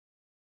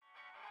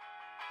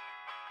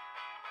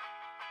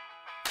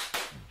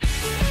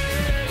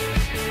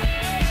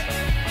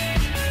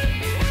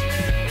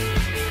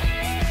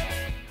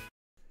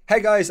Hey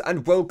guys,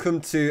 and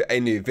welcome to a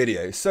new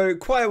video. So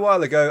quite a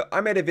while ago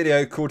I made a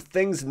video called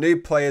Things New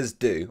Players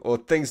Do, or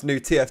Things New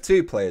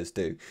TF2 Players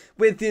Do,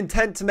 with the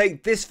intent to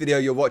make this video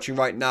you're watching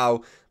right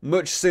now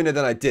much sooner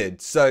than I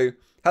did. So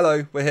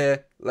hello, we're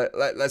here,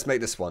 let's make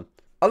this one.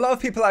 A lot of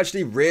people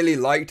actually really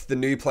liked the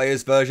new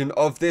players version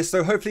of this,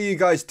 so hopefully you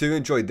guys do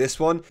enjoy this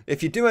one.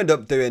 If you do end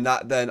up doing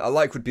that, then a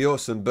like would be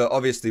awesome, but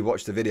obviously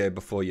watch the video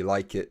before you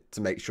like it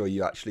to make sure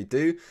you actually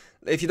do.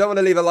 If you don't want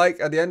to leave a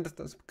like at the end,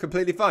 that's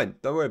completely fine,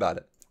 don't worry about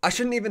it. I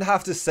shouldn't even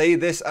have to say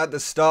this at the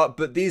start,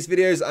 but these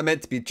videos are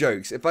meant to be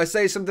jokes. If I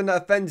say something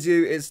that offends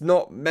you, it's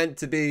not meant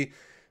to be,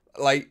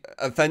 like,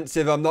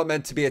 offensive. I'm not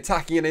meant to be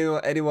attacking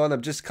anyone.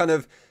 I'm just kind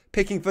of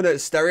picking fun at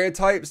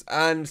stereotypes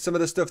and some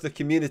of the stuff the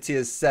community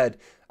has said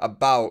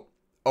about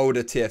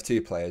older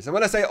TF2 players. And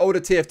when I say older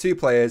TF2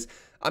 players,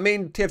 I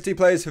mean TF2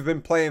 players who've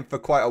been playing for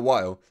quite a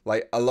while,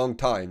 like a long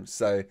time.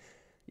 So,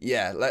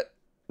 yeah,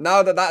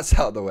 now that that's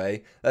out of the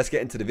way, let's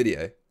get into the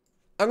video.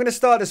 I'm going to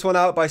start this one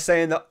out by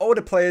saying that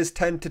older players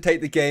tend to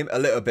take the game a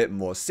little bit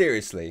more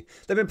seriously.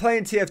 They've been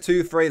playing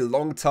TF2 for a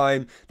long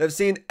time, they've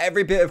seen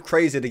every bit of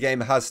crazy the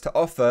game has to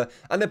offer,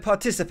 and they've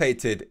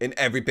participated in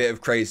every bit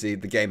of crazy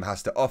the game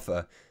has to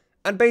offer.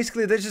 And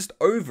basically they're just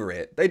over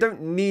it. They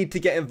don't need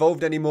to get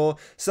involved anymore,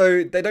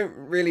 so they don't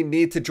really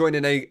need to join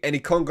in any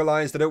conga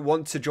lines, they don't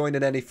want to join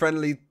in any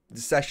friendly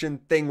session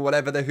thing,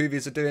 whatever the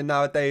Hoovies are doing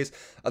nowadays.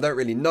 I don't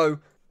really know.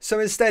 So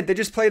instead, they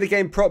just play the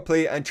game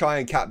properly and try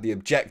and cap the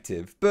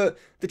objective. But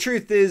the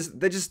truth is,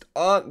 they just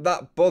aren't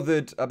that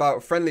bothered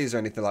about friendlies or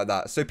anything like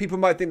that. So people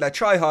might think they're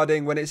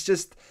tryharding when it's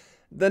just,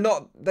 they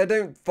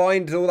don't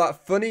find it all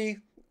that funny,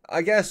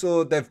 I guess,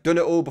 or they've done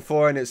it all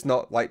before and it's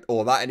not like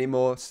all that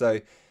anymore.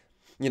 So,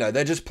 you know,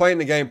 they're just playing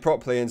the game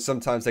properly and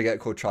sometimes they get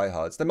called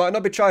tryhards. They might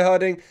not be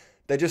tryharding,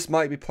 they just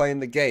might be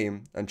playing the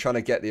game and trying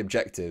to get the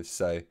objective.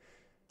 So,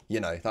 you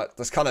know,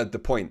 that's kind of the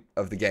point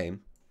of the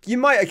game. You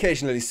might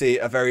occasionally see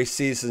a very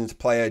seasoned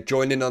player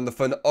join in on the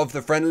fun of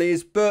the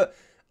friendlies, but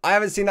I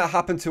haven't seen that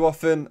happen too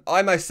often.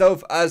 I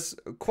myself, as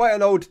quite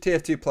an old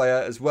TF2 player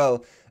as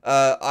well,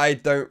 I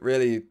don't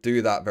really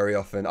do that very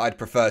often. I'd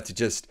prefer to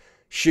just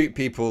shoot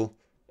people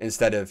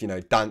instead of, you know,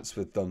 dance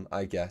with them,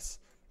 I guess.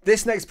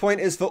 This next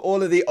point is for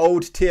all of the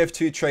old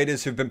TF2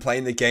 traders who've been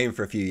playing the game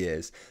for a few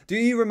years. Do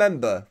you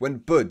remember when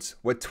buds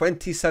were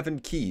 27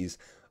 keys,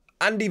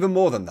 and even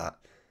more than that?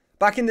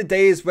 Back in the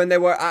days when they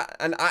were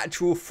an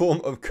actual form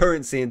of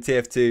currency in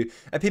TF2,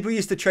 and people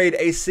used to trade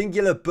a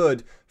singular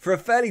bud for a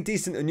fairly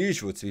decent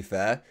unusual, to be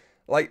fair.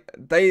 Like,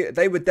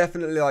 they were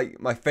definitely like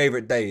my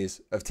favourite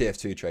days of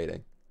TF2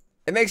 trading.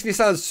 It makes me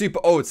sound super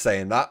old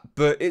saying that,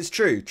 but it's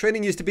true.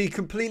 Trading used to be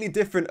completely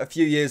different a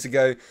few years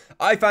ago.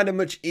 I found it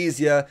much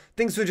easier,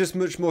 things were just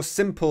much more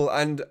simple,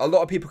 and a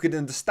lot of people could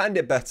understand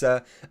it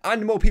better,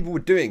 and more people were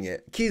doing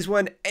it. Keys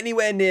weren't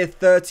anywhere near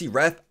 30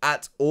 ref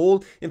at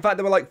all. In fact,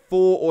 they were like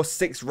 4 or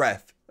 6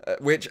 ref,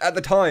 which at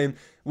the time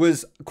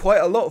was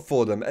quite a lot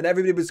for them, and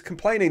everybody was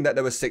complaining that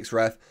there was 6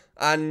 ref,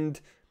 and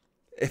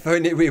if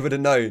only we would have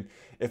known,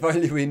 if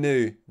only we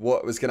knew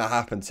what was going to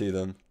happen to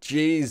them.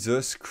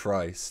 Jesus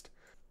Christ.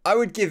 I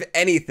would give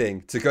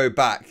anything to go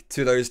back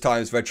to those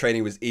times where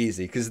training was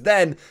easy, because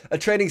then a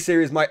training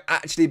series might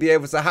actually be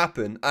able to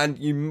happen and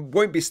you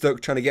won't be stuck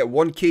trying to get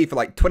one key for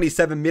like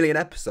 27 million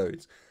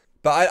episodes.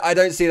 But I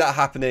don't see that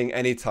happening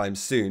anytime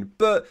soon.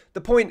 But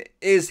the point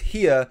is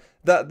here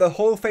that the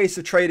whole face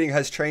of trading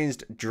has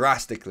changed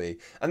drastically,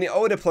 and the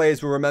older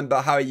players will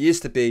remember how it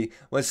used to be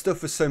when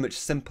stuff was so much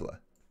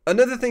simpler.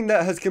 Another thing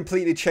that has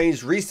completely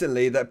changed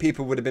recently that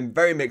people would have been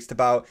very mixed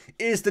about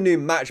is the new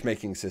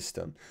matchmaking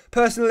system.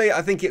 Personally,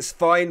 I think it's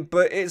fine,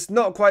 but it's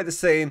not quite the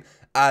same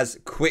as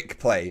quick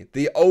play,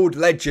 the old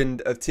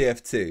legend of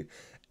TF2.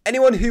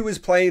 Anyone who was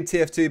playing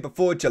TF2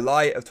 before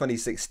July of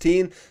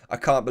 2016, I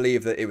can't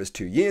believe that it was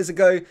 2 years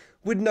ago,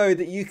 would know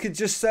that you could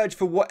just search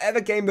for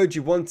whatever game mode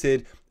you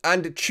wanted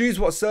and choose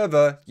what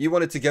server you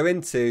wanted to go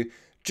into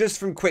just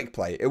from quick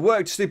play. It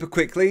worked super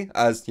quickly,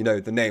 as you know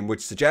the name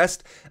would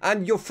suggest,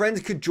 and your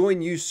friends could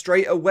join you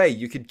straight away.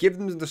 You could give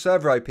them the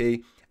server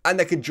IP and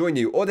they could join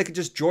you, or they could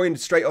just join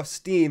straight off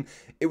Steam.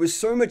 It was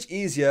so much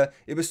easier,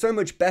 it was so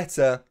much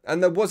better,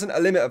 and there wasn't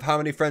a limit of how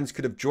many friends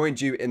could have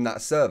joined you in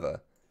that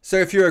server. So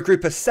if you're a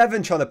group of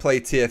 7 trying to play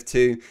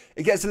TF2,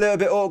 it gets a little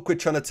bit awkward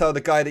trying to tell the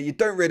guy that you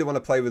don't really want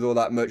to play with all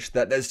that much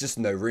that there's just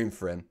no room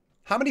for him.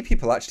 How many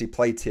people actually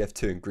play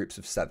TF2 in groups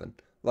of 7?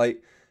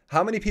 Like,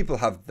 how many people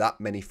have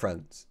that many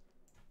friends?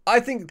 I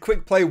think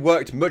quick play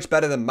worked much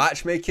better than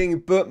matchmaking,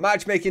 but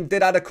matchmaking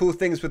did add cool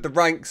things with the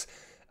ranks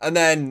and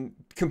then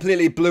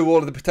completely blew all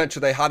of the potential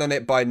they had on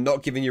it by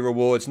not giving you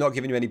rewards, not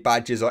giving you any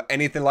badges or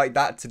anything like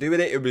that to do with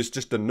it. It was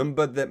just a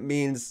number that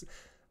means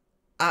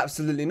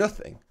absolutely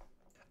nothing.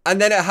 And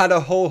then it had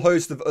a whole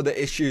host of other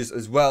issues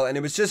as well, and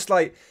it was just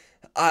like,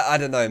 I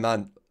don't know,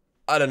 man.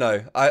 I don't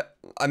know.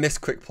 I miss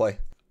quick play.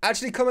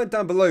 Actually, comment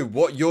down below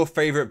what your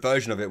favorite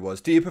version of it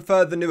was. Do you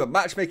prefer the newer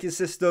matchmaking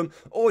system,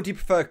 or do you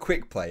prefer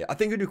quick play? I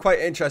think it would be quite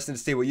interesting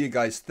to see what you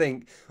guys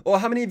think, or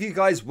how many of you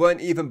guys weren't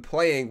even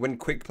playing when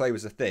quick play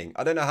was a thing.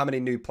 I don't know how many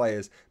new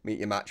players Meet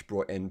Your Match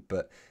brought in,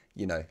 but,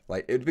 you know,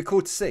 like, it would be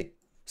cool to see.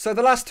 So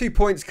the last 2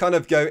 points kind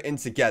of go in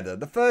together.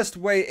 The first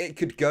way it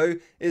could go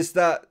is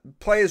that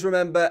players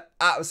remember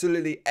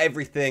absolutely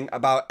everything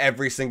about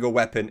every single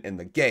weapon in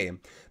the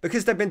game.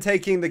 Because they've been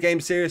taking the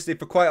game seriously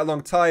for quite a long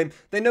time,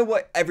 they know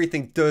what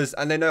everything does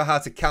and they know how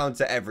to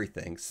counter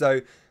everything. So,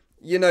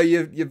 you know,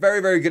 you're very,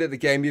 very good at the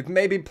game. You've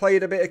maybe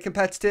played a bit of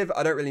competitive.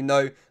 I don't really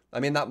know.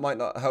 I mean, that might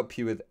not help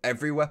you with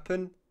every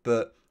weapon,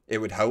 but it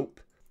would help.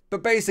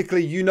 But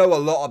basically, you know a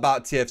lot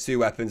about TF2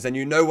 weapons and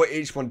you know what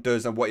each one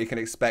does and what you can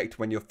expect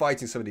when you're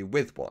fighting somebody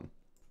with one.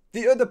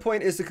 The other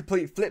point is the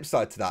complete flip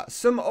side to that.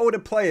 Some older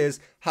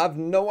players have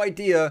no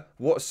idea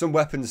what some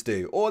weapons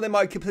do, or they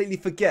might completely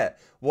forget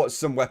what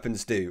some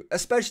weapons do,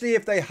 especially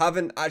if they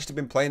haven't actually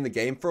been playing the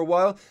game for a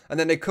while, and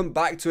then they come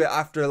back to it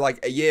after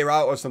like a year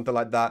out or something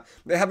like that.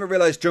 They haven't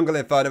realized Jungle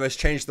Inferno has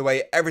changed the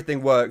way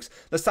everything works.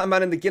 The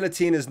Sandman and the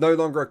Guillotine is no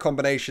longer a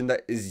combination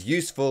that is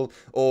useful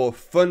or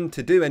fun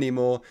to do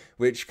anymore,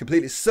 which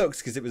completely sucks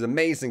because it was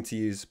amazing to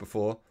use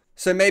before.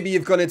 So maybe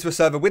you've gone into a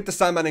server with the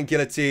Sandman and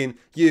Guillotine,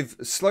 you've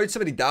slowed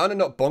somebody down and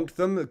not bonked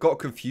them, got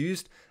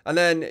confused, and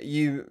then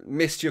you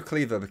missed your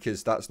cleaver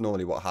because that's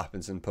normally what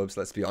happens in pubs,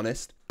 let's be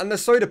honest. And the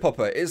Soda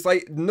Popper is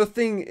like,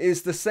 nothing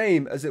is the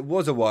same as it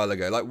was a while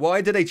ago. Like, why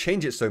did they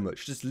change it so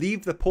much? Just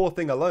leave the poor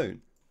thing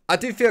alone. I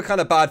do feel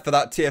kind of bad for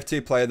that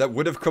TF2 player that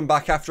would have come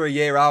back after a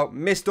year out,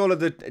 missed all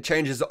of the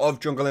changes of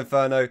Jungle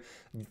Inferno,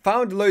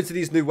 found loads of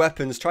these new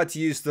weapons, tried to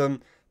use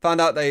them, found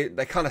out they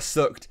kind of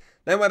sucked.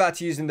 Then went back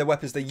to using the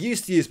weapons they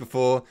used to use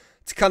before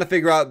to kind of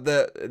figure out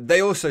that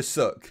they also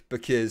suck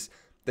because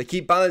they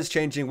keep balance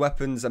changing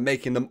weapons and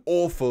making them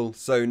awful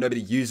so nobody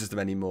uses them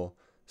anymore.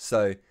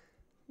 So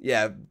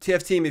yeah,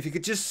 TF team, if you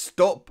could just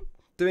stop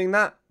doing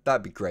that,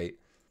 that'd be great.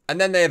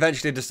 And then they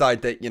eventually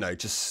decide that, you know,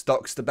 just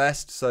stock's the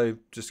best, so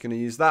just going to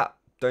use that.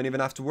 Don't even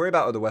have to worry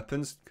about other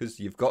weapons because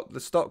you've got the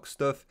stock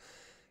stuff.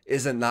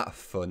 Isn't that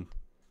fun?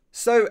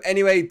 So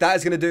anyway, that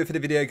is going to do it for the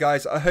video,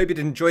 guys. I hope you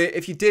did enjoy it.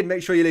 If you did,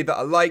 make sure you leave it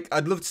a like.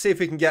 I'd love to see if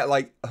we can get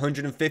like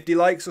 150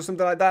 likes or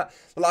something like that.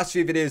 The last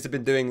few videos have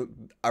been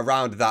doing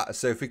around that.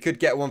 So if we could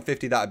get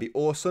 150, that would be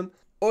awesome.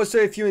 Also,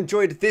 if you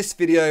enjoyed this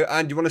video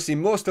and you want to see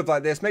more stuff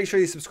like this, make sure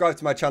you subscribe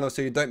to my channel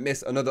so you don't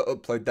miss another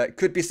upload that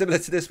could be similar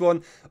to this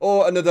one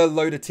or another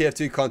load of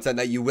TF2 content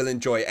that you will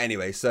enjoy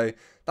anyway. So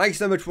thank you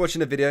so much for watching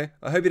the video.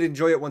 I hope you did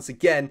enjoy it once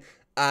again,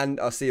 and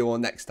I'll see you all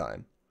next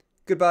time.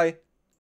 Goodbye.